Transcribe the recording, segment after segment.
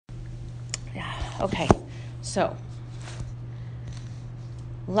Okay, so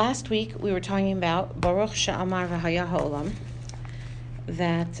last week we were talking about Baruch She'amar V'haya Ha'olam,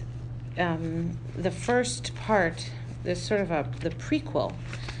 that the first part, there's sort of the prequel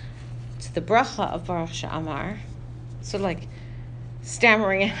to the bracha of Baruch She'amar, sort of like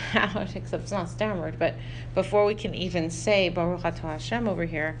stammering it out, except it's not stammered, but before we can even say Baruch Atah Hashem over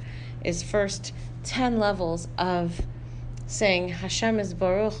here, is first 10 levels of saying Hashem is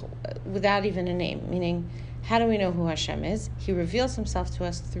Baruch without even a name, meaning how do we know who Hashem is? He reveals himself to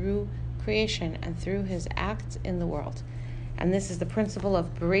us through creation and through his acts in the world. And this is the principle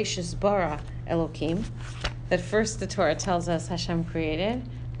of Bereshis bara Elokim, that first the Torah tells us Hashem created,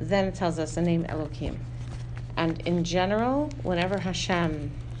 then it tells us the name Elokim. And in general, whenever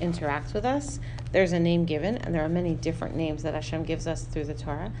Hashem interacts with us, there's a name given, and there are many different names that Hashem gives us through the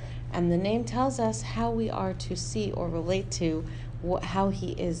Torah. And the name tells us how we are to see or relate to how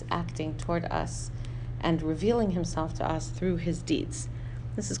he is acting toward us and revealing himself to us through his deeds.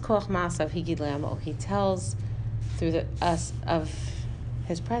 This is Koach Ma'asav Higid Le'amo. He tells through us of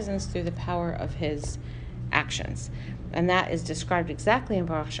his presence through the power of his actions. And that is described exactly in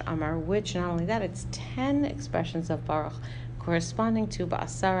Baruch She'amar, which not only that, it's 10 expressions of Baruch corresponding to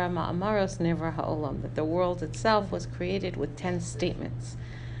Ba'asara Ma'amaros Nevra Ha'olam, that the world itself was created with 10 statements.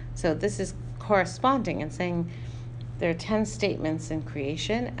 So this is corresponding and saying there are 10 statements in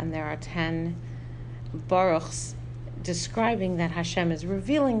creation and there are 10 Baruchs describing that Hashem is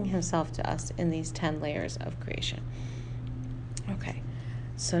revealing himself to us in these 10 layers of creation. Okay,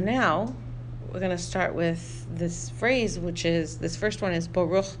 so now we're going to start with this phrase, which is, this first one is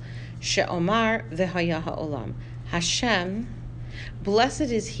Baruch She'omar V'haya Ha'olam. Hashem, blessed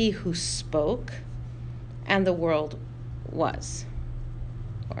is he who spoke and the world was,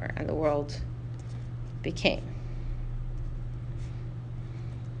 and the world became.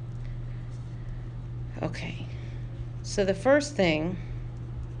 Okay, so the first thing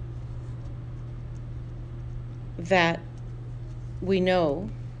that we know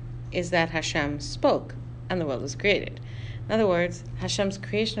is that Hashem spoke and the world was created. In other words, Hashem's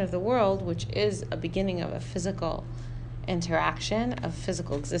creation of the world, which is a beginning of a physical interaction, of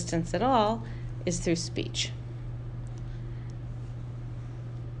physical existence at all, is through speech.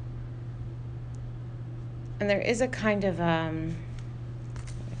 And there is a kind of, let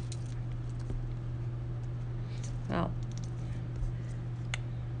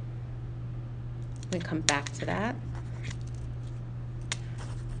me come back to that.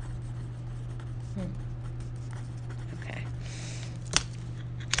 Okay.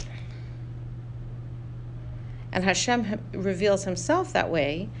 And Hashem reveals himself that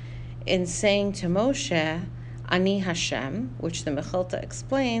way in saying to Moshe, Ani Hashem, which the Mechilta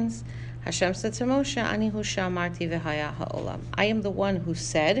explains. Hashem said to Moshe, Ani hu she'amarti v'haya ha'olam. I am the one who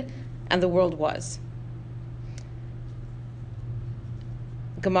said, and the world was.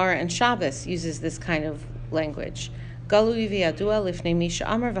 Gemara and Shabbos uses this kind of language. Galui v'yadua lifnei mi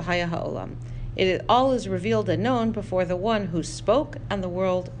she'amar v'haya ha'olam. It all is revealed and known before the one who spoke and the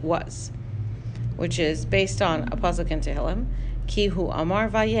world was, which is based on a pasuk in Tehillim, Ki hu amar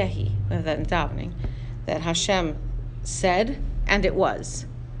vayehi, that in davening, that Hashem said and it was.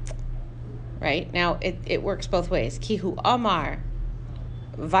 Right? Now, it works both ways. Ki hu amar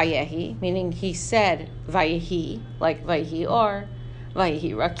vayehi, meaning he said vayehi, like vayehi or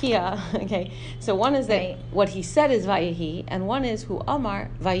vayehi rakia. Okay? So one is that what he said is vayehi, and one is hu amar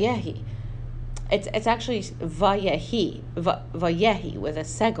vayehi. It's actually vayehi, vayehi with a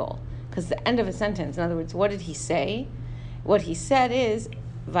segel, because the end of a sentence, in other words, what did he say? What he said is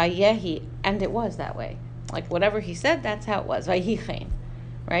vayehi, and it was that way. Like whatever he said, that's how it was. Vayehi chen.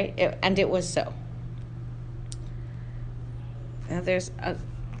 Right? And it was so. Now it's a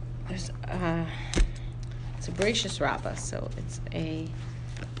Bereshis Rabbah, so it's a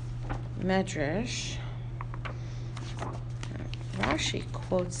medrash. Rashi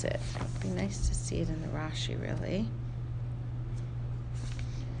quotes it. It'd be nice to see it in the Rashi, really.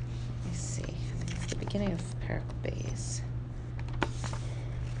 Let me see. I think it's the beginning of Perek Beis.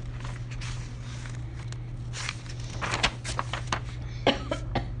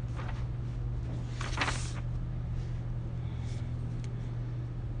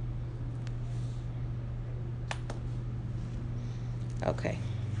 Okay.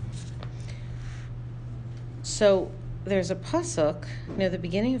 So there's a pasuk near the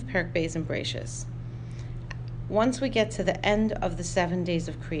beginning of Perek Beis and Bereshis. Once we get to the end of the 7 days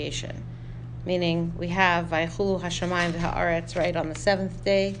of creation, meaning we have Vaychulu Hashemayim v'ha'aretz, right, on the seventh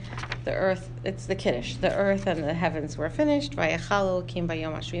day. The earth, it's the Kiddush. The earth and the heavens were finished. Vayechalu Elokim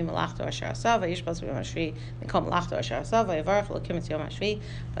bayom hashvi malachto asher asa vayishbaz bayom hashvi mikom malachto asher asa vayevarach Elokim et yom hashvi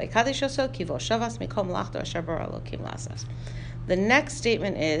vayikadish oso ki vo shavas mikom malachto asher bara Elokim lasas. The next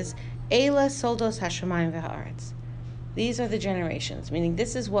statement is Eila soldos hashemayim v'ha'aretz. These are the generations, meaning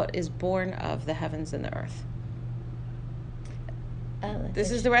this is what is born of the heavens and the earth. This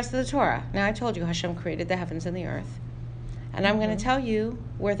is the rest of the Torah. Now I told you Hashem created the heavens and the earth. And I'm going to tell you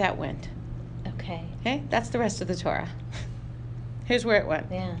where that went. Okay. Okay? That's the rest of the Torah. Here's where it went.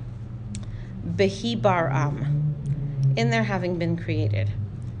 Yeah. Behi baram. In their having been created.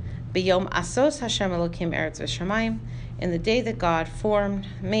 B'yom asos Hashem Elokim eretz v'shamayim. In the day that God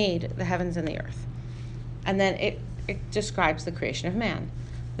made the heavens and the earth. And then it describes the creation of man.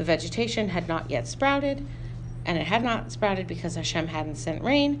 The vegetation had not yet sprouted. And it had not sprouted because Hashem hadn't sent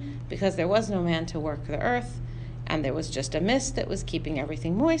rain, because there was no man to work the earth, and there was just a mist that was keeping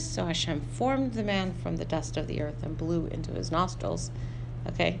everything moist. So Hashem formed the man from the dust of the earth and blew into his nostrils.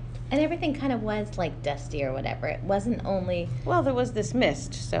 Okay? And everything kind of was like dusty or whatever. It wasn't only... Well, there was this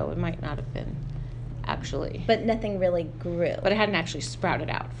mist, so it might not have been actually... But nothing really grew. But it hadn't actually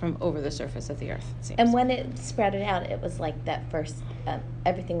sprouted out from over the surface of the earth, it seems. And when it sprouted out, it was like that first...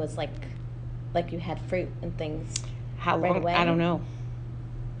 everything was like you had fruit and things. How long? Right away? I don't know.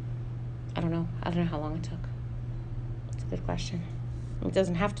 I don't know how long it took. It's a good question. It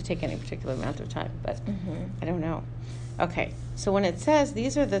doesn't have to take any particular amount of time, but I don't know. Okay, so when it says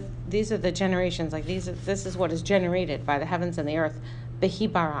these are the generations, like this is what is generated by the heavens and the earth, behi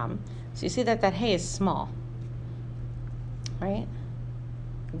baram. So you see that hay is small, right?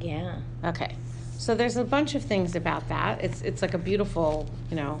 Yeah. Okay, so there's a bunch of things about that. It's like a beautiful,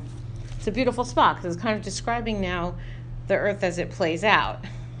 it's a beautiful spot because it's kind of describing now the earth as it plays out.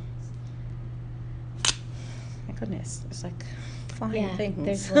 My goodness, there's like flying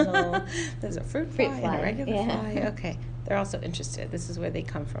things. There's a fruit fly and a regular fly. Okay, they're also interested. This is where they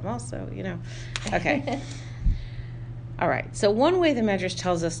come from also, Okay. All right, so one way the Medrash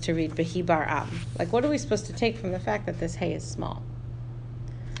tells us to read Behi Baram, like what are we supposed to take from the fact that this hay is small?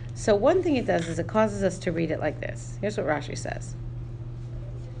 So one thing it does is it causes us to read it like this. Here's what Rashi says.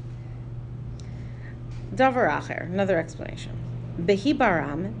 Davar acher, another explanation. Behi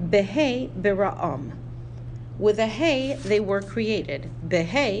baram, behe bira'am. With a hay, they were created.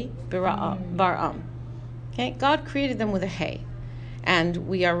 Behe baram. Okay, God created them with a hay. And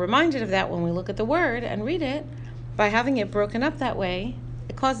we are reminded of that when we look at the word and read it. By having it broken up that way,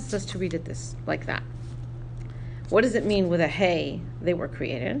 it causes us to read it like that. What does it mean with a hay, they were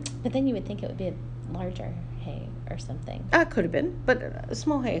created? But then you would think it would be a larger hay or something. Could have been, but a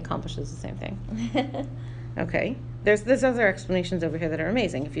small hay accomplishes the same thing. Okay, there's other explanations over here that are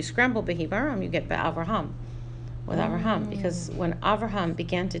amazing. If you scramble Behi Baram, you get Be'avraham, with Avraham, because when Avraham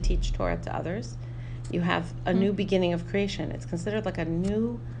began to teach Torah to others, you have a new beginning of creation. It's considered like a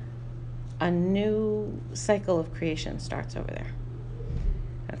new cycle of creation starts over there.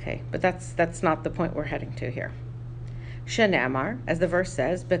 Okay, but that's not the point we're heading to here. Shenamar, as the verse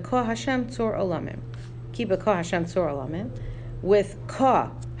says, Bekoh Hashem tzur olamim. Ki bekoh Hashem tzur olamim. With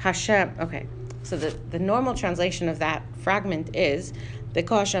Koh Hashem. Okay, so the normal translation of that fragment is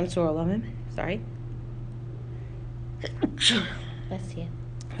Bekoh Hashem tzur olamim. Sorry. Bless you.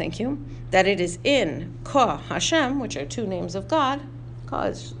 Thank you. That it is in Koh Hashem, which are two names of God. Koh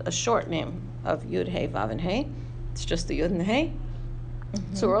is a short name of Yud Hey Vav and Hey. It's just the Yud and the Hey.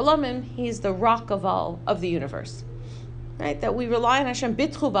 Tzur Olamim, he's the rock of the universe. Right? That we rely on Hashem.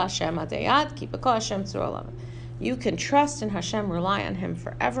 Bitchu b'Hashem adayad, ki b'ko Hashem tzur olamim. You can trust in Hashem, rely on Him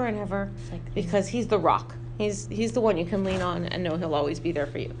forever and ever, because He's the rock. He's the one you can lean on and know He'll always be there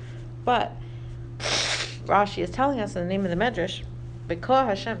for you. But Rashi is telling us in the name of the Medrash, b'ko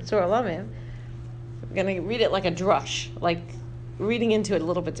Hashem tzur olamim. We're going to read it like a drush, like reading into it a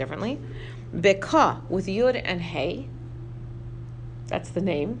little bit differently. B'ko with Yud and Hey. That's the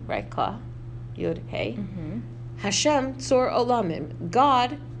name, right? Ka, Yud, Hey. Hashem tzur olamim.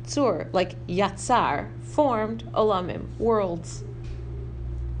 God tzur, like yatzar, formed olamim, worlds.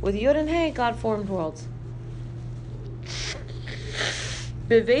 With Yud and Hey, God formed worlds.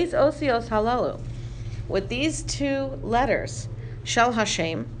 Beveis osios halalu. With these two letters, Shel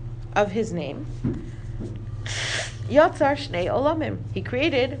Hashem, of His name, yatzar shnei olamim. He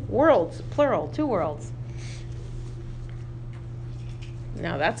created worlds, plural, two worlds.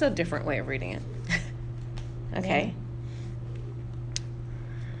 Now that's a different way of reading it. Okay.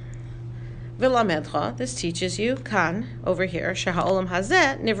 V'lamedcha, this teaches you, kan, over here, sheha'olam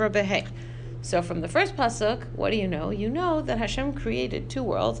hazeh nivra behei. So from the first pasuk, what do you know? You know that Hashem created two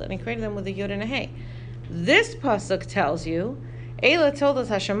worlds, and He created them with a yud and a hey. This pasuk tells you, Eila toldos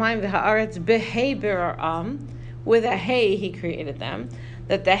Hashemayim v'haaretz b'hei bira'am, with a hey He created them.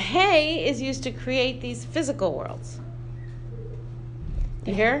 That the hey is used to create these physical worlds.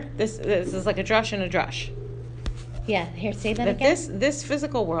 You hear? This is like a drush and a drush. Yeah, here, say that That again. this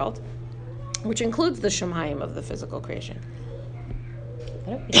physical world, which includes the Shemayim of the physical creation,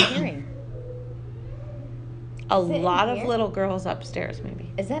 What are we hearing? a Is it in lot of here? little girls upstairs,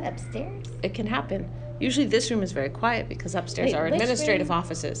 maybe. Is that upstairs? It can happen. Usually this room is very quiet because upstairs Wait, are which administrative room?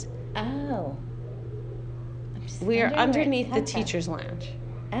 offices. Oh. I'm just We are wondering where it's underneath the come from. teacher's lounge.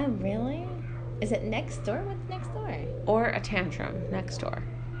 Oh, really? Is it next door? What's next door? Or a tantrum next door.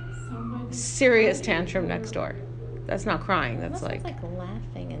 Serious tantrum next door. That's not crying. That's Almost like... like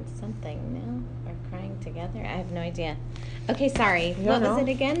laughing and something, no? Or crying together? I have no idea. Okay, sorry. You What don't was know? it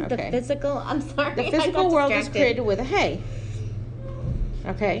again? Okay. The physical? I'm sorry. The I physical got world is distracted. created with a hey.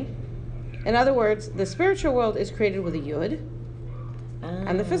 Okay? In other words, the spiritual world is created with a yud,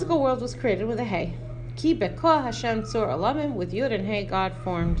 and the physical world was created with a hey. Ki bekoah Hashem tzur alamim, with yud and hey, God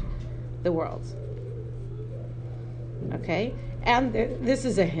formed the worlds. Okay? And this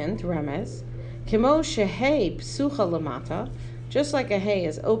is a hint, remez. Kimo shehei psucha lamata, just like a hey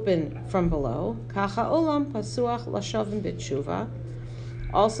is open from below, kacha olam pasuach lashavim b'tshuva.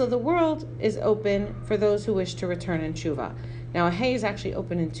 Also, the world is open for those who wish to return in tshuva. Now, a hay is actually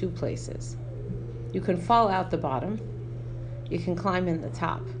open in two places. You can fall out the bottom. You can climb in the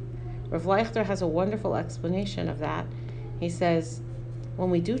top. Rav Leichter has a wonderful explanation of that. He says,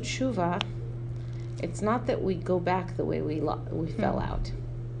 when we do tshuva, it's not that we go back the way we fell out.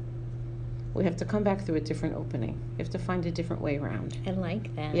 We have to come back through a different opening. You have to find a different way around. I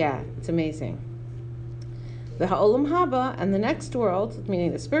like that. Yeah, it's amazing. The Ha'olam Haba, and the next world,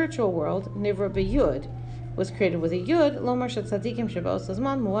 meaning the spiritual world, Nivra B'Yud, was created with a Yud, Lomar Shet Tzadikim Sheba'os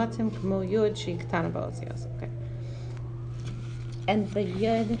Hazman, Muatim K'mo Yud She'Ktana Ba'os Yos. Okay. And the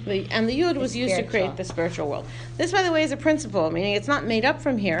yud. And the Yud was used to spiritual. create the spiritual world. This, by the way, is a principle, meaning it's not made up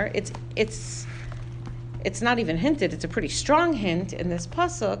from here. It's not even hinted. It's a pretty strong hint in this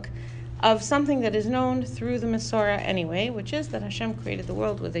pasuk of something that is known through the Masorah anyway, which is that Hashem created the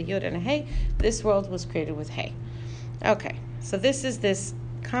world with a Yud and a Hey. This world was created with Hey. Okay, so this is this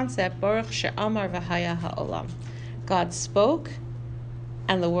concept, Baruch She'amar V'haya Ha'olam. God spoke,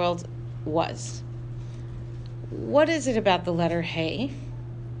 and the world was. What is it about the letter Hey?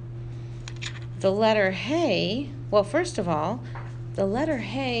 The letter Hey, well, first of all, the letter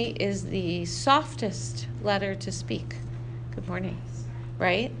Hey is the softest letter to speak. Good morning.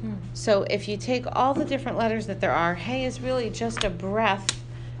 Right? So if you take all the different letters that there are, Hey is really just a breath,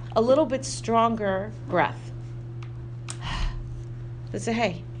 a little bit stronger breath. It's a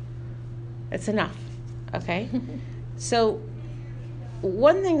Hey. It's enough. Okay? So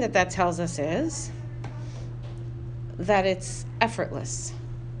one thing that tells us is that it's effortless.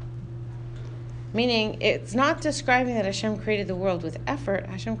 Meaning it's not describing that Hashem created the world with effort.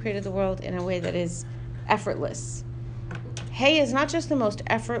 Hashem created the world in a way that is effortless. Hey is not just the most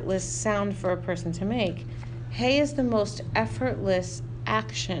effortless sound for a person to make. Hey is the most effortless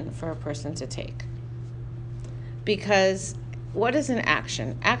action for a person to take. Because what is an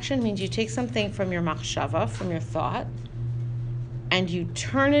action? Action means you take something from your machshava, from your thought, and you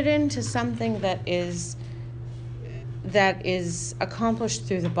turn it into something that is accomplished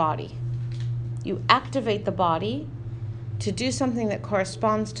through the body. You activate the body to do something that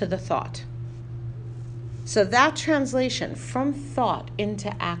corresponds to the thought. So that translation from thought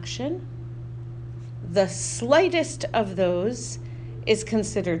into action, the slightest of those is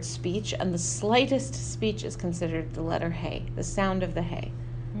considered speech, and the slightest speech is considered the letter Hey, the sound of the Hey.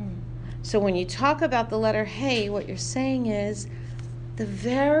 So when you talk about the letter Hey, what you're saying is the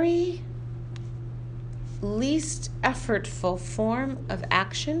very least effortful form of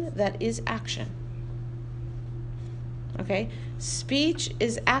action that is action. Okay? Speech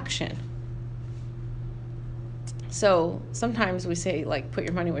is action. So sometimes we say, like, put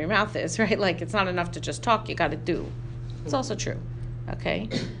your money where your mouth is, right? Like, it's not enough to just talk, you got to do. It's also true, okay?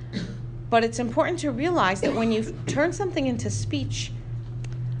 But it's important to realize that when you turn something into speech,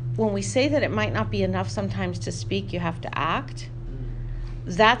 when we say that it might not be enough sometimes to speak, you have to act,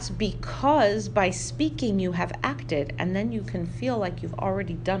 that's because by speaking you have acted, and then you can feel like you've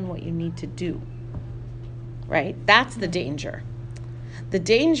already done what you need to do, right? That's the danger. The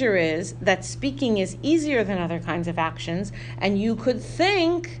danger is that speaking is easier than other kinds of actions, and you could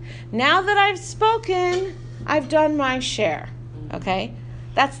think, now that I've spoken, I've done my share, okay?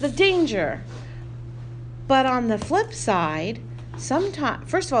 That's the danger. But on the flip side, sometimes,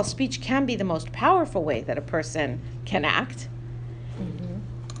 first of all, speech can be the most powerful way that a person can act. Mm-hmm.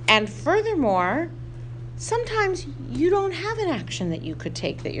 And furthermore, sometimes you don't have an action that you could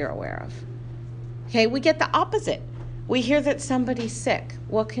take that you're aware of. Okay, we get the opposite. We hear that somebody's sick.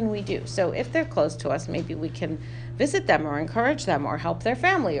 What can we do? So if they're close to us, maybe we can visit them or encourage them or help their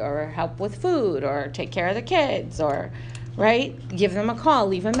family or help with food or take care of the kids or, right, give them a call,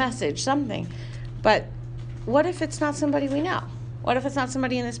 leave a message, something. But what if it's not somebody we know? What if it's not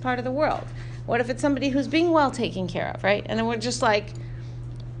somebody in this part of the world? What if it's somebody who's being well taken care of, right? And then we're just like,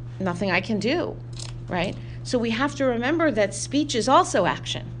 nothing I can do, right? So we have to remember that speech is also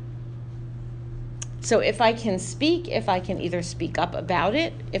action. So if I can speak, if I can either speak up about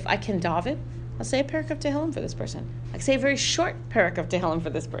it, if I can daven, I'll say a parak of Tehillim for this person. I can say a very short parak of Tehillim for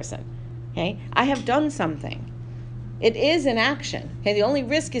this person. Okay? I have done something. It is an action. Okay? The only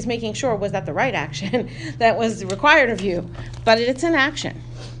risk is making sure was that the right action that was required of you. But it's an action.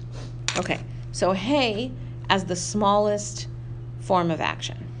 Okay. So hey as the smallest form of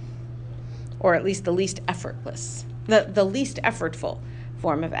action. Or at least the least effortless. The least effortful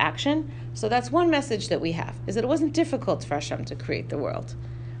form of action. So that's one message that we have, is that it wasn't difficult for Hashem to create the world.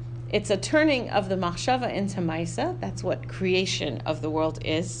 It's a turning of the machshava into maisa. That's what creation of the world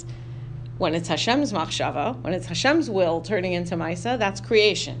is. When it's Hashem's machshava, when it's Hashem's will turning into maisa, that's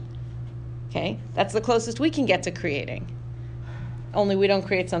creation. Okay? That's the closest we can get to creating. Only we don't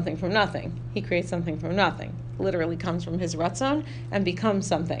create something from nothing. He creates something from nothing. Literally comes from his ratzon and becomes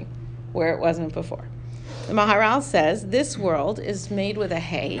something where it wasn't before. The Maharal says this world is made with a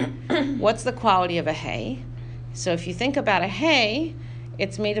hay. What's the quality of a hay? So if you think about a hay,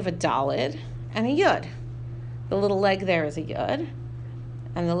 it's made of a dalid and a yud. The little leg there is a yud,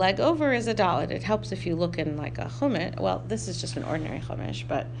 and the leg over is a dalid. It helps if you look in like a chumash. Well, this is just an ordinary chumash,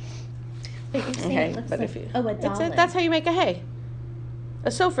 but But you're saying it looks like, a dalid. that's how you make a hay. A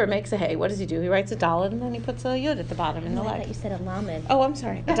sofer makes a hay. What does he do? He writes a dalid and then he puts a yud at the bottom in the I leg. thought you said a lamed. Oh, I'm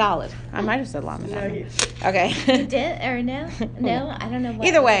sorry. A dalid. I might have said lamed. Okay. You did or no? No, I don't know. What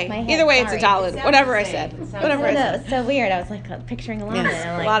Either was way, in my head. it's a Sorry. dalid. Whatever I said. Whatever I No, said. it's so weird. I was like picturing a lamed. Yes,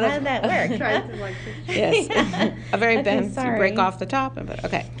 I'm a like, lot how of- did that work? Trying to like Yes. Yeah. A very Okay, bent. You sorry. break off the top. But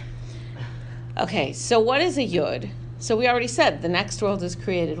okay. Okay. So what is a yud? So we already said the next world is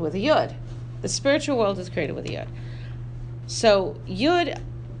created with a yud. The spiritual world is created with a yud. So yud,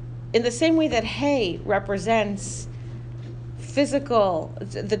 in the same way that hay represents physical,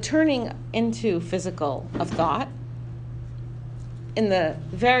 the turning into physical of thought,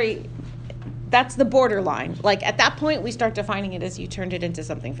 that's the borderline. Like at that point, we start defining it as you turned it into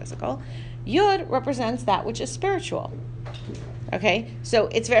something physical. Yud represents that which is spiritual. Okay? So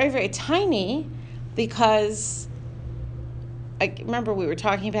it's very, very tiny because I remember we were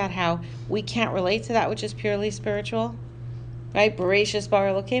talking about how we can't relate to that which is purely spiritual. Right? Bereshis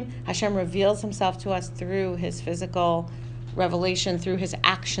bara Elokim. Hashem reveals himself to us through his physical revelation, through his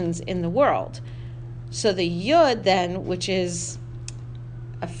actions in the world. So the Yud then, which is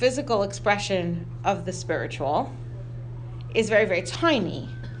a physical expression of the spiritual, is very, very tiny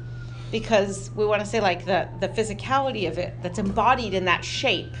because we want to say like the physicality of it that's embodied in that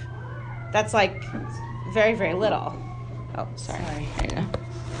shape. That's like very, very little. Oh, sorry. There you go.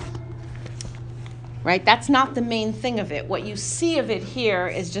 Right? That's not the main thing of it. What you see of it here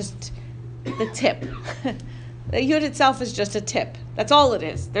is just the tip. The yud itself is just a tip. That's all it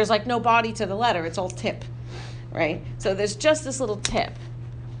is. There's like no body to the letter. It's all tip. Right? So there's just this little tip.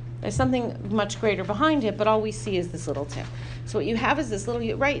 There's something much greater behind it, but all we see is this little tip. So what you have is this little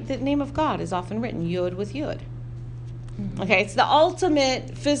yud. Right? The name of God is often written yud with yud. Okay? It's the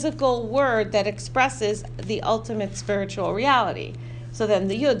ultimate physical word that expresses the ultimate spiritual reality. So then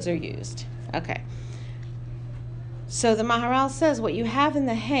the yuds are used. Okay. So the Maharal says what you have in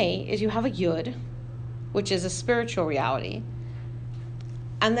the hay is you have a yud, which is a spiritual reality,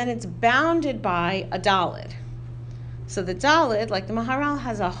 and then it's bounded by a dalid. So the dalid, like the Maharal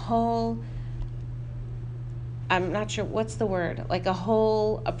has a whole, I'm not sure what's the word, like a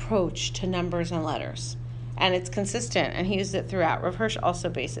whole approach to numbers and letters. And it's consistent, and he used it throughout. Rav Hirsch also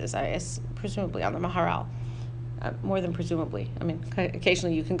bases, presumably on the Maharal. More than presumably. I mean,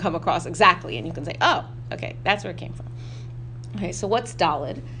 occasionally you can come across exactly, and you can say, oh, okay, that's where it came from. Okay, so what's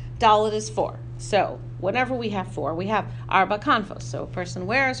dalid? Dalid is 4. So whenever we have 4, we have arba kanfos. So a person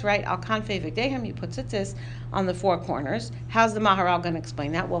wears, right, al kanfe vigdehem, you put tzitzis on the 4 corners. How's the Maharal going to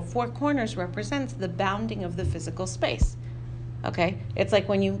explain that? Well, 4 corners represents the bounding of the physical space. Okay? It's like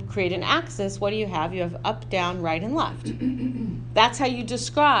when you create an axis, what do you have? You have up, down, right, and left. That's how you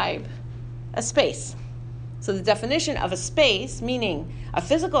describe a space. So the definition of a space, meaning a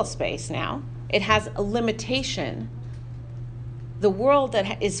physical space now, it has a limitation The world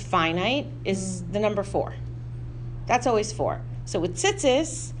that is finite is the number 4. That's always 4. So with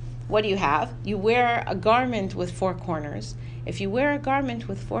tzitzis, what do you have? You wear a garment with 4 corners. If you wear a garment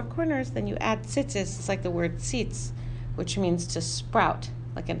with 4 corners, then you add tzitzis. It's like the word tzitz, which means to sprout.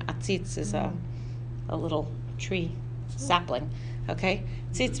 Like an atzitz is a little tree sapling. Okay?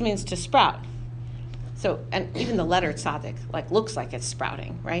 Tzitz means to sprout. So, and even the letter tzaddik, looks like it's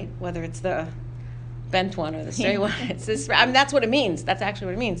sprouting, right? Whether it's the bent one or the straight one, it's this. I mean, that's what it means. That's actually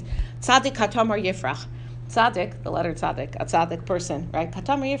what it means. Tzaddik katamar yifrach. Tzaddik, the letter tzaddik, a tzaddik person, right?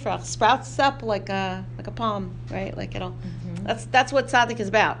 Katamar yifrach sprouts up like a palm, right? Like it'll. That's what tzaddik is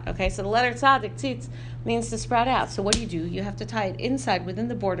about. Okay, so the letter tzaddik, tzitz, means to sprout out. So what do? You have to tie it inside, within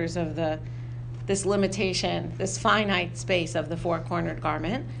the borders of this limitation, this finite space of the 4-cornered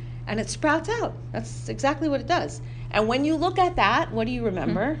garment, and it sprouts out. That's exactly what it does. And when you look at that, what do you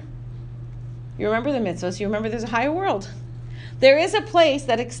remember? You remember the mitzvahs. You remember there's a higher world. There is a place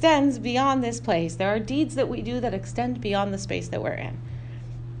that extends beyond this place. There are deeds that we do that extend beyond the space that we're in.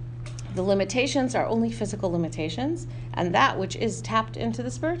 The limitations are only physical limitations, and that which is tapped into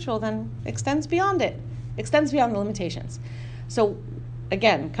the spiritual then extends beyond it, extends beyond the limitations. So,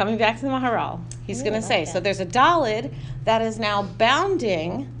 again, coming back to the Maharal, he's going to say, so there's a Dalid that is now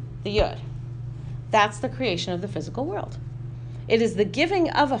bounding the Yud. That's the creation of the physical world. It is the giving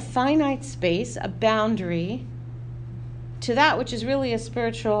of a finite space, a boundary, to that which is really a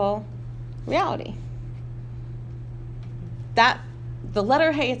spiritual reality. That the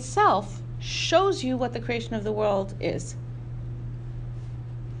letter Hey itself shows you what the creation of the world is.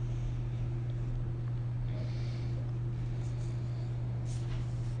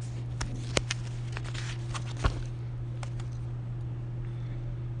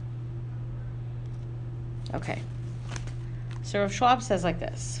 Okay. So Rav Schwab says like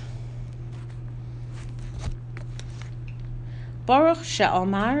this. Baruch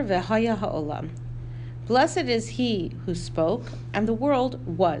she'amar v'haya ha'olam. Blessed is he who spoke, and the world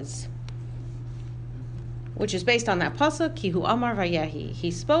was. Which is based on that pasuk, ki hu amar vayehi.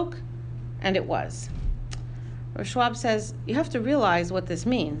 He spoke, and it was. Rav Schwab says, you have to realize what this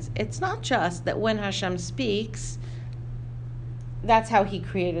means. It's not just that when Hashem speaks, that's how he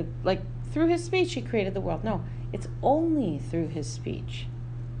created, through his speech he created the world. No, it's only through his speech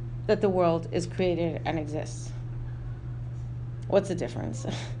that the world is created and exists. What's the difference?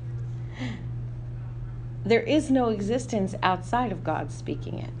 There is no existence outside of God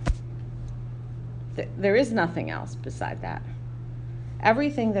speaking it. There is nothing else beside that.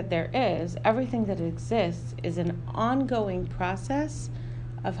 Everything that there is, everything that exists, is an ongoing process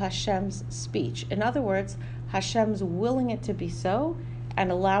of Hashem's speech. In other words, Hashem's willing it to be so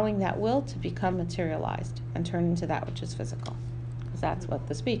and allowing that will to become materialized and turn into that which is physical. Because that's what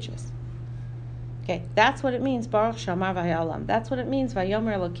the speech is. Okay, that's what it means, Baruch Shamar V'Hayolam. That's what it means,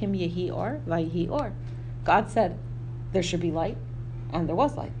 Vayomer Elokim Yehi Or, Vayihi Or. God said there should be light, and there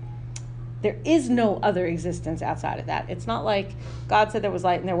was light. There is no other existence outside of that. It's not like God said there was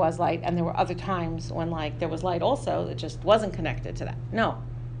light and there was light, and there were other times when there was light also, it just wasn't connected to that. No.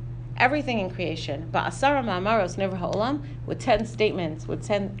 Everything in creation, Ba'asara Ma'amaros Never Ha'olam, with 10 statements, with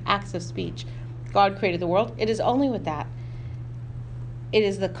 10 acts of speech, God created the world. It is only with that. It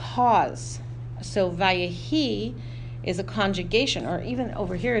is the cause. So Vayehi is a conjugation, or even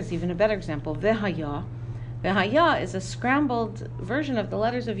over here is even a better example. Vehaya. Vehaya is a scrambled version of the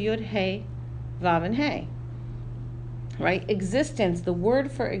letters of Yud, Hey, Vav, and Hey. Right? Existence, the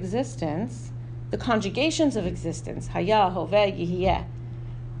word for existence, the conjugations of existence, Haya, Hoveh, Yehiyeh.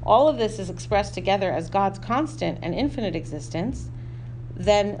 All of this is expressed together as God's constant and infinite existence,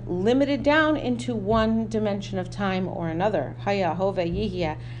 then limited down into one dimension of time or another. Haya, Hoveh,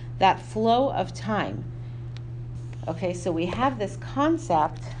 Yehiyeh. That flow of time. Okay, so we have this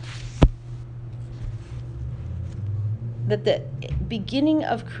concept that the beginning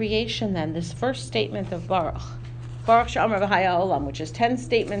of creation then, this first statement of Baruch She'amar V'Haya Olam, which is 10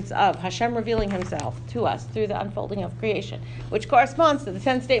 statements of Hashem revealing himself to us through the unfolding of creation, which corresponds to the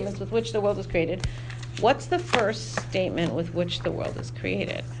 10 statements with which the world is created. What's the first statement with which the world is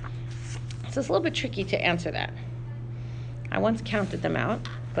created? So it's a little bit tricky to answer that. I once counted them out,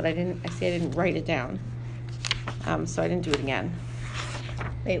 but I didn't write it down. So I didn't do it again.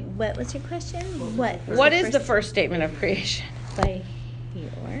 Wait, what was your question? What is the first statement of creation? By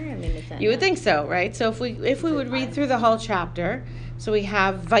Or? I mean, is that You would think so, right? So if we would read through the whole chapter, so we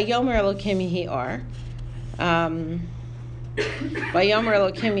have Vayomer Elokim Yehi Or, Vayomer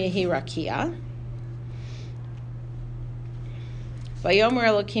Elokim Yehi Rakia, Vayomer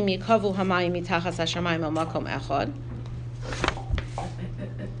Elokim Yikavu Hamayim Mitachas Hashamayim Al Makom Echad,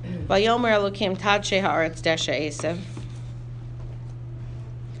 Vayomer Elokim Tad She Haaretz Desha Esav,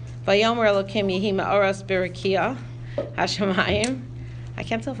 Vayomer Elokim Yehi Ma'oros Birakia Hashemayim. I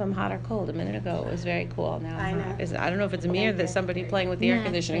can't tell if I'm hot or cold. A minute ago it was very cool. Now I'm hot. I don't know if it's me or there's somebody playing with the air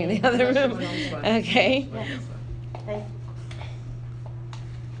conditioning in the other room. Okay.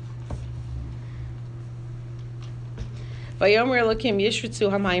 Vayomer Elokim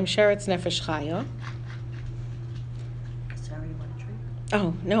Yishritzu Hamayim Sheretz Nefesh Chaya. Sorry, you want a drink?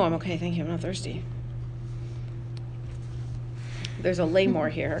 Oh, no, I'm okay. Thank you. I'm not thirsty. There's a lay more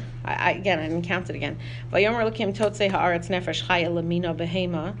here. I didn't count it again. Vayomer Elokim Totzei Haaretz Nefesh Chaya Lamina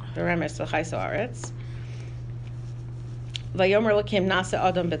Behema Beremes V'chayso Haaretz. Vayomer Elokim Nasa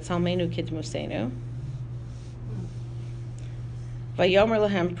Adam B'Tzalmenu Kidmusenu. Vayomer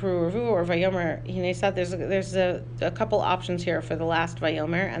Lahem Pruruvu or Vayomer Hinesat. There's a couple options here for the last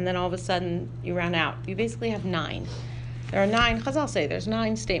Vayomer, and then all of a sudden you run out. You basically have 9. There are 9. Chazal say there's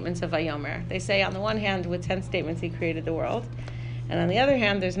 9 statements of Vayomer. They say on the one hand with 10 statements he created the world. And on the other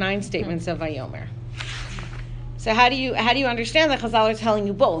hand, there's 9 statements of Vayomer. So how do you understand that Chazal are telling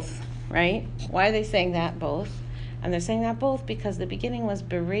you both, right? Why are they saying that both? And they're saying that both because the beginning was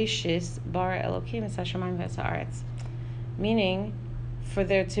Bereshis bara Elokim es hashamayim v'es haaretz, meaning for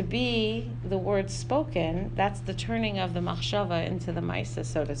there to be the word spoken, that's the turning of the machshava into the maisa,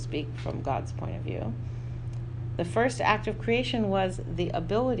 so to speak, from God's point of view. The first act of creation was the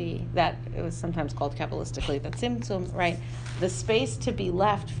ability that it was sometimes called Kabbalistically the tzimtzum, right? The space to be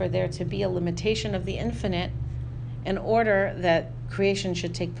left for there to be a limitation of the infinite in order that creation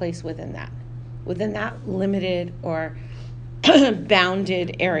should take place within that limited or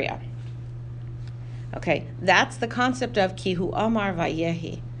bounded area. Okay, that's the concept of Kihu Amar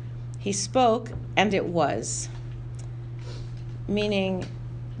Vayehi. He spoke and it was. Meaning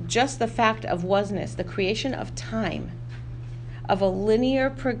just the fact of wasness, the creation of time, of a linear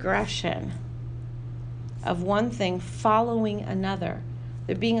progression of one thing following another.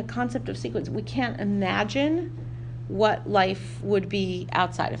 There being a concept of sequence. We can't imagine what life would be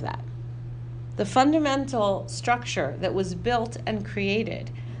outside of that. The fundamental structure that was built and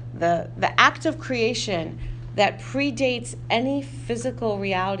created, the act of creation that predates any physical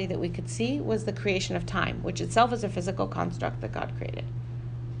reality that we could see was the creation of time, which itself is a physical construct that God created.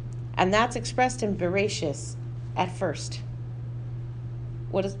 And that's expressed in Bereshis at first.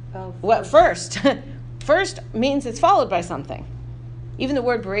 What first? First means it's followed by something. Even the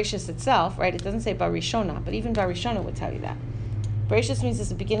word Bereshis itself, right, it doesn't say Barishona, but even Barishona would tell you that. Bereshis means it's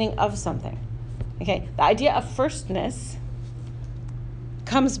the beginning of something. Okay, the idea of firstness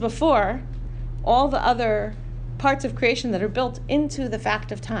comes before all the other parts of creation that are built into the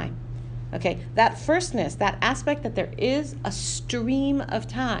fact of time. Okay, that firstness, that aspect that there is a stream of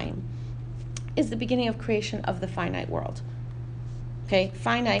time, is the beginning of creation of the finite world. Okay,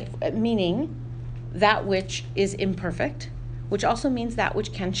 finite meaning that which is imperfect, which also means that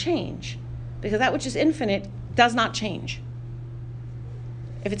which can change, because that which is infinite does not change.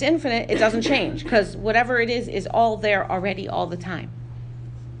 If it's infinite, it doesn't change, because whatever it is all there already all the time.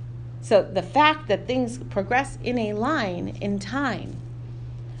 So the fact that things progress in a line in time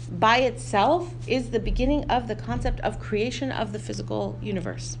by itself is the beginning of the concept of creation of the physical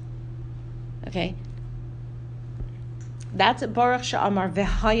universe. Okay? That's Baruch She'amar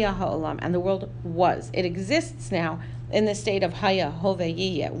v'haya ha'olam, and the world was. It exists now in the state of haya, hove,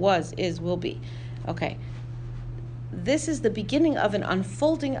 yiyeh, was, is, will be. Okay. This is the beginning of an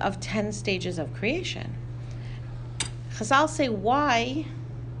unfolding of 10 stages of creation. Chazal say, why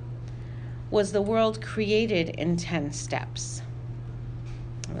was the world created in 10 steps?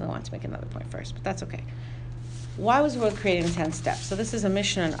 I really want to make another point first, but that's okay. Why was the world created in 10 steps? So this is a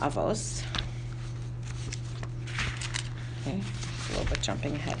Mishnah in Avos. Okay, a little bit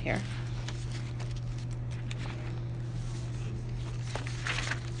jumping ahead here.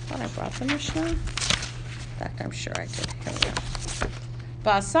 I thought I brought the Mishnah. In fact, I'm sure I did. Here we go.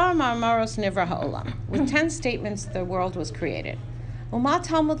 Ba'asar ma'amaros nivra ha'olam. With 10 statements, the world was created. Uma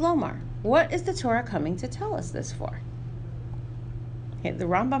Talmud lomar. What is the Torah coming to tell us this for? Okay, the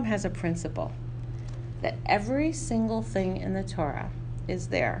Rambam has a principle that every single thing in the Torah is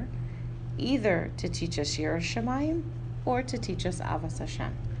there either to teach us Yiras Shamayim or to teach us Avas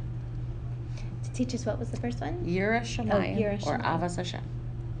Hashem. To teach us what was the first one? Yiras Shamayim or Avas Hashem.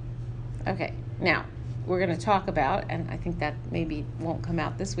 Okay, now we're going to talk about, and I think that maybe won't come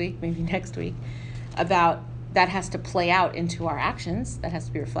out this week, maybe next week, about that has to play out into our actions, that has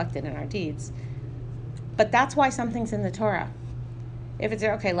to be reflected in our deeds. But that's why something's in the Torah. If it's,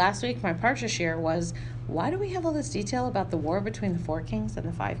 okay, last week my Parsha shir was, why do we have all this detail about the war between the 4 kings and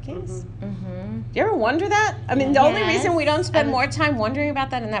the 5 kings? Mm-hmm. Do you ever wonder that? I mean, the only Yes. reason we don't spend more time wondering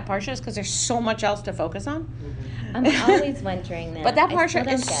about that in that parsha is because there's so much else to focus on. I'm always wondering that. But that I still parsha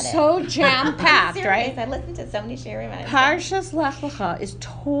don't is get it. so jam-packed, I'm right? serious. I listened to so many shirim. and I Parshas Lech Lecha is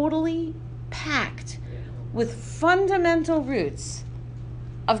totally packed with fundamental roots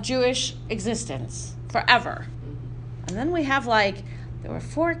of Jewish existence forever. And then we have there were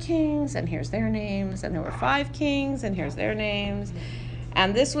 4 kings, and here's their names, and there were 5 kings, and here's their names.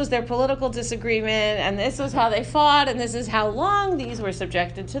 And this was their political disagreement, and this was how they fought, and this is how long these were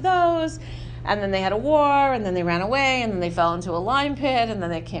subjected to those. And then they had a war, and then they ran away, and then they fell into a lime pit, and then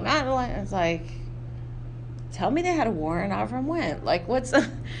they came out of the lime. It's like, tell me they had a war and Avram went.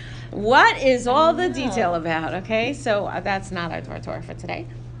 What is all the detail about? Okay, so that's not our Torah for today.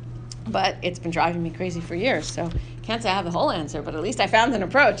 But it's been driving me crazy for years, so can't say I have the whole answer, but at least I found an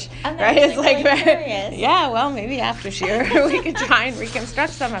approach. I'm right? actually really curious. Yeah, well, maybe after Shir we could try and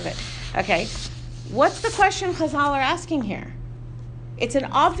reconstruct some of it. Okay, what's the question Chazal are asking here? It's an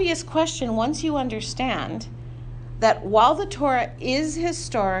obvious question once you understand that while the Torah is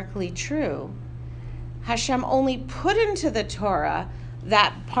historically true, Hashem only put into the Torah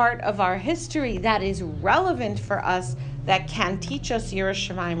that part of our history that is relevant for us, that can teach us Yiras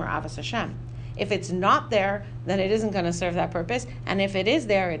Shamayim or Avos Hashem. If it's not there, then it isn't going to serve that purpose. And if it is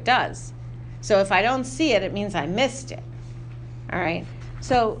there, it does. So if I don't see it, it means I missed it. All right?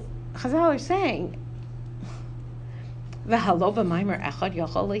 So Chazal are saying, V'halo b'maimer echad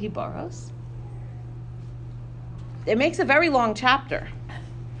yochol lehibaros. It makes a very long chapter.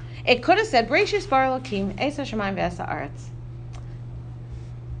 It could have said, Bereishis bara Elokim, es hashamayim ve'es ha'aretz.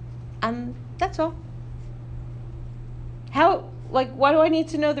 And that's all. Why do I need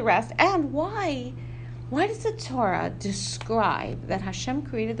to know the rest? And why does the Torah describe that Hashem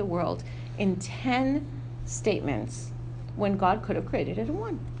created the world in 10 statements when God could have created it in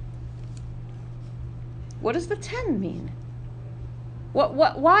 1? What does the 10 mean?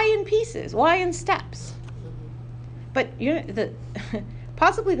 Why in pieces? Why in steps? But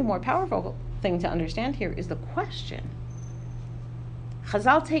possibly the more powerful thing to understand here is the question.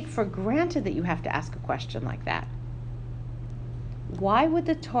 Chazal take for granted that you have to ask a question like that. Why would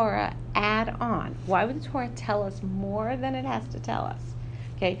the Torah add on? Why would the Torah tell us more than it has to tell us?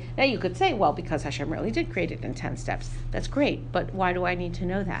 Okay, now you could say, well, because Hashem really did create it in 10 steps. That's great, but why do I need to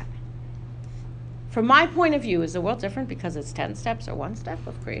know that? From my point of view, is the world different because it's 10 steps or 1 step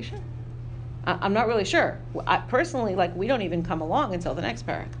of creation? I'm not really sure. Personally, we don't even come along until the next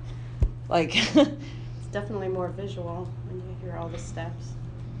parak. It's definitely more visual when you hear all the steps.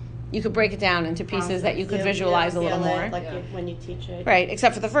 You could break it down into pieces that you could visualize a little more. When you teach it. Right,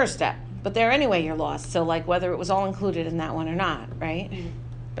 except for the first step. But there anyway, you're lost. So whether it was all included in that one or not, right? Mm-hmm.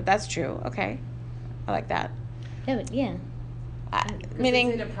 But that's true. Okay. I like that. Yeah.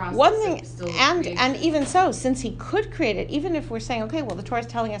 Meaning, one thing, and even so, since he could create it, even if we're saying, okay, well, the Torah is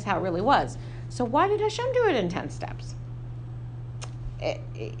telling us how it really was. So why did Hashem do it in 10 steps?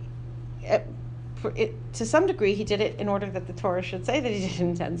 To some degree, he did it in order that the Torah should say that he did it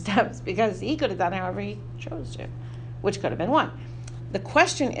in 10 steps, because he could have done however he chose to, which could have been 1. The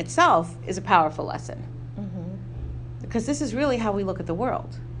question itself is a powerful lesson, because this is really how we look at the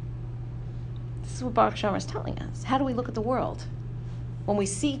world. This is what Baruch She'amar is telling us. How do we look at the world? When we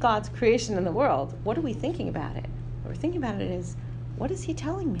see God's creation in the world, what are we thinking about it? What we're thinking about it is, what is he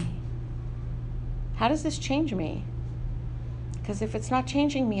telling me? How does this change me? Because if it's not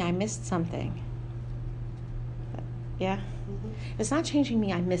changing me, I missed something. Yeah? If it's not changing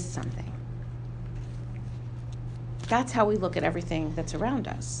me, I missed something. That's how we look at everything that's around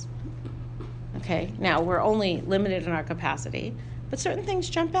us. Okay? Now, we're only limited in our capacity, but certain things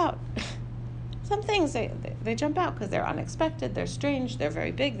jump out. Some things, they jump out because they're unexpected, they're strange, they're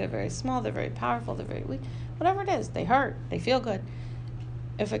very big, they're very small, they're very powerful, they're very weak. Whatever it is, they hurt, they feel good.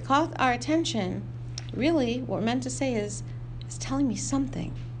 If it caught our attention, really what we're meant to say is, it's telling me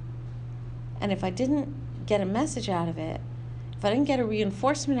something. And if I didn't get a message out of it, if I didn't get a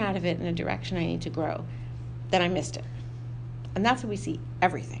reinforcement out of it in a direction I need to grow, then I missed it. And that's how we see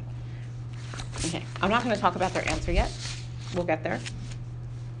everything. Okay, I'm not going to talk about their answer yet. We'll get there.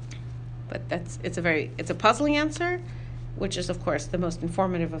 But it's a puzzling answer, which is, of course, the most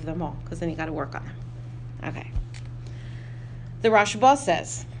informative of them all, because then you got to work on them. Okay. The Rashba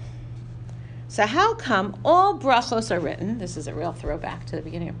says, so how come all brachos are written? This is a real throwback to the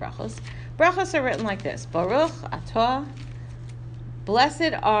beginning of brachos. Brachos are written like this: Baruch atah,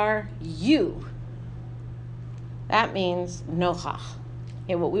 blessed are you. That means nochach,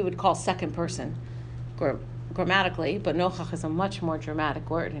 what we would call second person, or grammatically, but nochach is a much more dramatic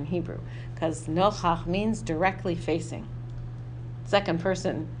word in Hebrew, because nochach means directly facing. Second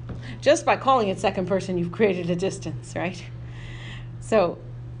person. Just by calling it second person, you've created a distance, right? So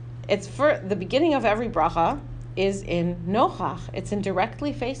it's for the beginning of every bracha is in nochach. It's in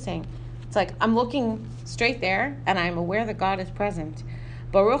directly facing. It's like I'm looking straight there and I'm aware that God is present.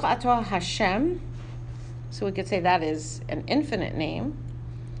 Baruch atah Hashem. So we could say that is an infinite name.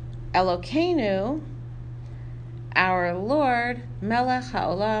 Elokeinu, our Lord, Melech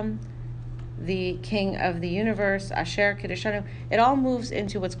HaOlam, the King of the universe, Asher Kiddushanu. It all moves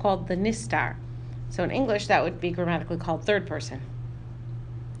into what's called the Nistar. So in English, that would be grammatically called third person.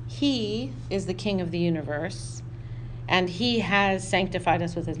 He is the King of the universe, and He has sanctified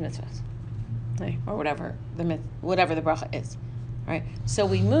us with His mitzvahs, right? Or whatever the bracha is, right? So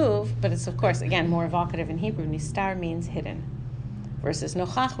we move, but it's of course again more evocative in Hebrew. Nistar means hidden, versus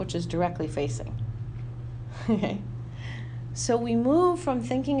nochach, which is directly facing. Okay. So we move from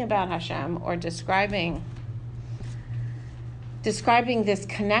thinking about Hashem or describing this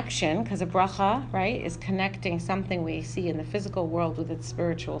connection, because a bracha, right, is connecting something we see in the physical world with its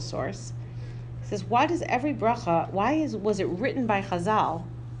spiritual source. He says, why does every bracha, was it written by Chazal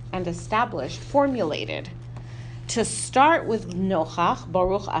and established, formulated, to start with nochach,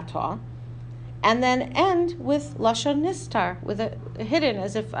 baruch atah, and then end with lashon nistar, with a hidden,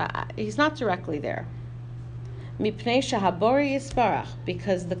 as if he's not directly there. Mipnei shahabori yisparach,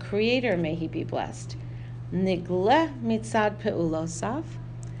 because the Creator, may He be blessed, nigleh mitzad pe'ulosav,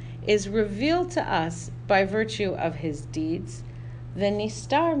 is revealed to us by virtue of His deeds,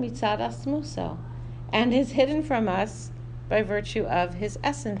 v'nistar mitzad asmuso, and is hidden from us by virtue of His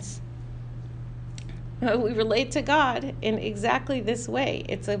essence. We relate to God in exactly this way.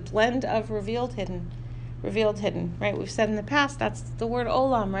 It's a blend of revealed, hidden, right? We've said in the past, that's the word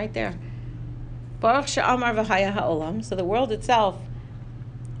olam right there. Baruch she'amar v'haya ha'olam. So the world itself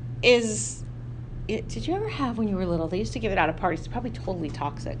is... Did you ever have, when you were little, they used to give it out at parties. It's probably totally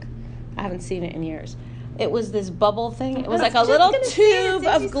toxic. I haven't seen it in years. It was this bubble thing. It was like a little tube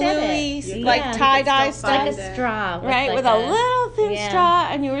of gluey, like tie-dye stuff. Like a straw. Right, with a little thin straw,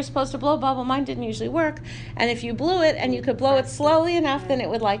 and you were supposed to blow a bubble. Mine didn't usually work. And if you blew it, and you could blow it slowly enough, then it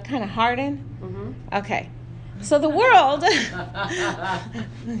would like kind of harden. Mm-hmm. Okay. So the world,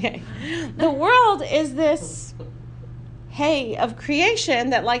 the world is this hay of creation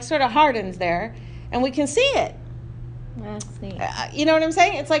that like sort of hardens there, and we can see it. That's neat. You know what I'm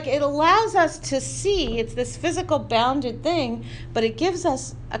saying? It's like it allows us to see. It's this physical bounded thing, but it gives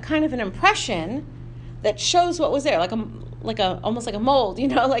us a kind of an impression that shows what was there, like a almost like a mold. You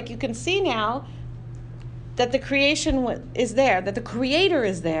know, like you can see now that the creation is there, that the Creator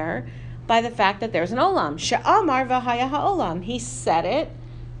is there, by the fact that there's an olam. She'amar v'haya ha'olam. He said it,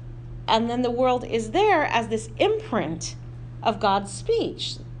 and then the world is there as this imprint of God's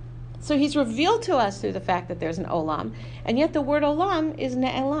speech. So He's revealed to us through the fact that there's an olam, and yet the word olam is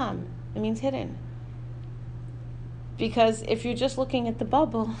ne'elam. It means hidden. Because if you're just looking at the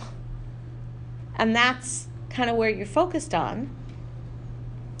bubble, and that's kind of where you're focused on,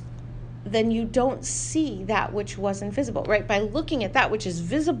 then you don't see that which was invisible, right? By looking at that which is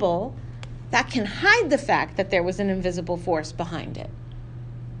visible, that can hide the fact that there was an invisible force behind it.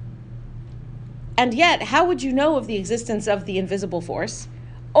 And yet, how would you know of the existence of the invisible force?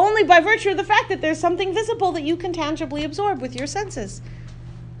 Only by virtue of the fact that there's something visible that you can tangibly absorb with your senses.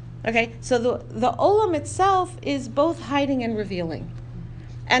 Okay, so the olam itself is both hiding and revealing.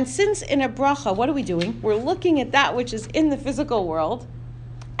 And since in a bracha, what are we doing? We're looking at that which is in the physical world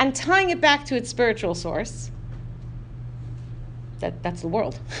and tying it back to its spiritual source. That's the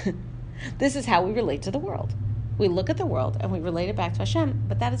world. This is how we relate to the world. We look at the world and we relate it back to Hashem,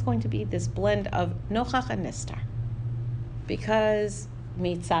 but that is going to be this blend of nochach and nistar. Because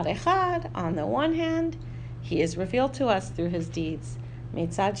mitzad echad, on the one hand, He is revealed to us through His deeds.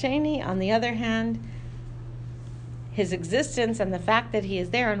 Mitzad sheni, on the other hand, His existence and the fact that He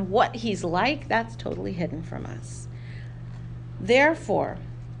is there and what He's like, that's totally hidden from us. Therefore,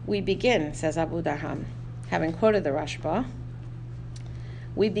 we begin, says Abu Darham, having quoted the Rashba,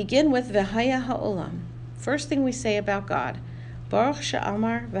 we begin with V'haya ha'olam. First thing we say about God, Baruch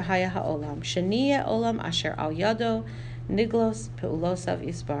she'amar v'haya ha'olam, sheniya olam asher al yado niglos pe'ulosav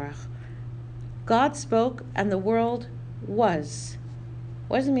yisbarach. God spoke and the world was.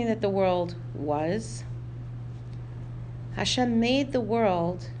 What does it mean that the world was? Hashem made the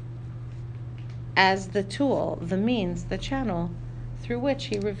world as the tool, the means, the channel through which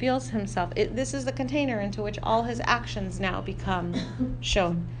He reveals Himself. This is the container into which all His actions now become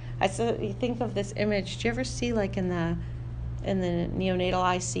shown. You think of this image. Do you ever see, like in the neonatal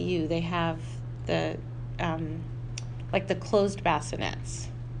ICU, they have the the closed bassinets,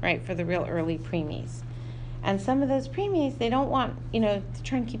 right, for the real early preemies. And some of those preemies, they don't want, to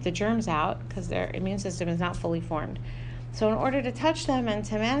try and keep the germs out because their immune system is not fully formed. So in order to touch them and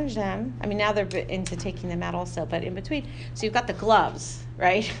to manage them, now they're into taking them out also, but in between, so you've got the gloves,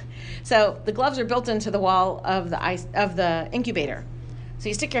 right? So the gloves are built into the wall of the incubator. So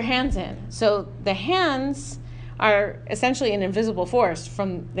you stick your hands in. So the hands are essentially an invisible force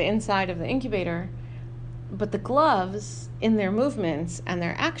from the inside of the incubator, but the gloves, in their movements and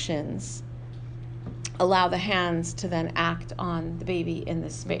their actions, allow the hands to then act on the baby in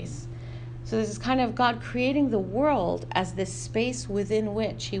this space. So this is kind of God creating the world as this space within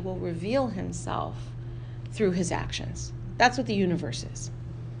which he will reveal himself through his actions. That's what the universe is.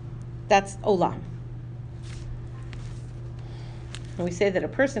 That's Olam. When we say that a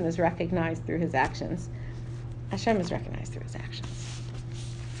person is recognized through his actions, Hashem is recognized through his actions.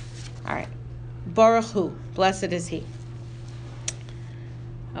 All right. Baruch Hu, blessed is he.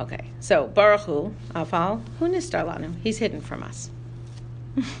 Okay, so Baruch Hu, Aval, Hu Nistar Lanu, he's hidden from us.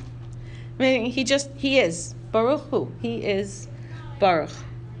 Meaning he is. Baruch Hu, he is Baruch.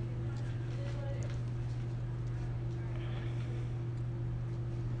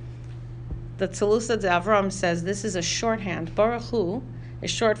 The Tzelusa de Avram says this is a shorthand. Baruch Hu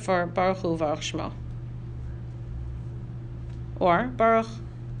is short for Baruch Hu Baruch Shmo. Or Baruch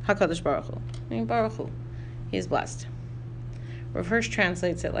HaKadosh Baruch Hu. Meaning Baruch Hu, he is blessed. Rav Hirsch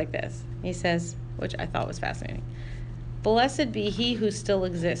translates it like this. He says, which I thought was fascinating, blessed be he who still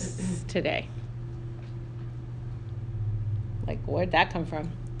exists today. Like, where'd that come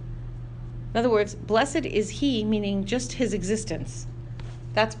from? In other words, blessed is he, meaning just his existence.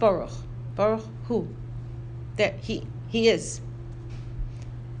 That's Baruch. Baruch Hu. That he is.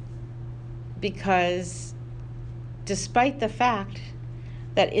 Because despite the fact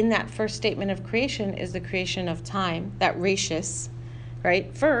that in that first statement of creation is the creation of time, that rachis,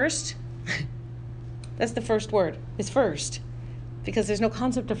 right? First, that's the first word, is first. Because there's no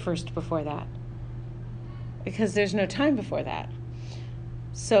concept of first before that. Because there's no time before that.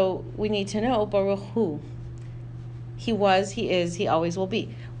 So we need to know Baruch Hu. He was, he is, he always will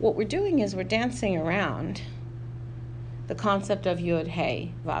be. What we're doing is we're dancing around the concept of Yud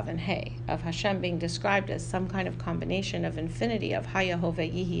Hey, Vav and Hey, of Hashem being described as some kind of combination of infinity, of Haya Hove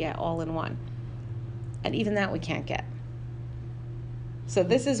Yihye, all in one. And even that we can't get. So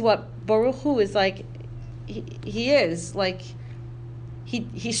this is what Baruch Hu is like. He is like,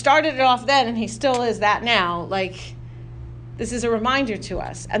 he started it off then and he still is that now. Like, this is a reminder to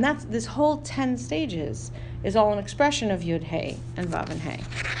us. And that's this whole 10 stages is all an expression of Yud Hey and Vav and Hey.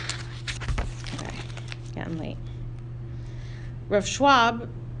 Okay, getting late. Rav Schwab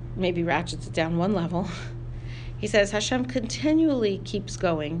maybe ratchets it down one level. He says Hashem continually keeps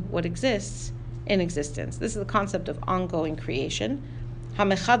going what exists in existence. This is the concept of ongoing creation.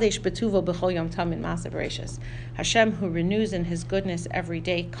 HaMechadesh betuvo b'chol yom tam min ma'aseh bereishis. Hashem who renews in his goodness every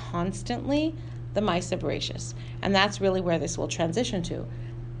day constantly the ma'aseh bereishis. And that's really where this will transition to.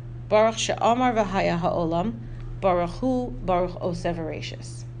 Baruch she'amar v'haya ha'olam, Baruch Hu, Baruch oseh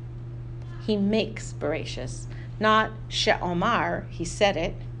bereishis. He makes bereishis. Not she'omar, he said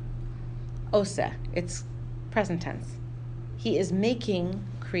it. Oseh, it's present tense. He is making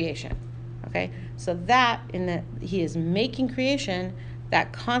creation. Okay? So that, he is making creation,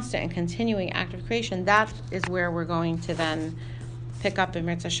 that constant and continuing act of creation, that is where we're going to then pick up in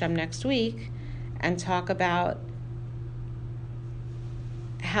Mirz Hashem next week and talk about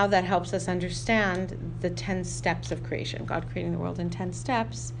how that helps us understand the 10 steps of creation. God creating the world in 10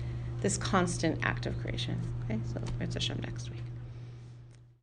 steps, this constant act of creation. Okay, so Mirz Hashem next week.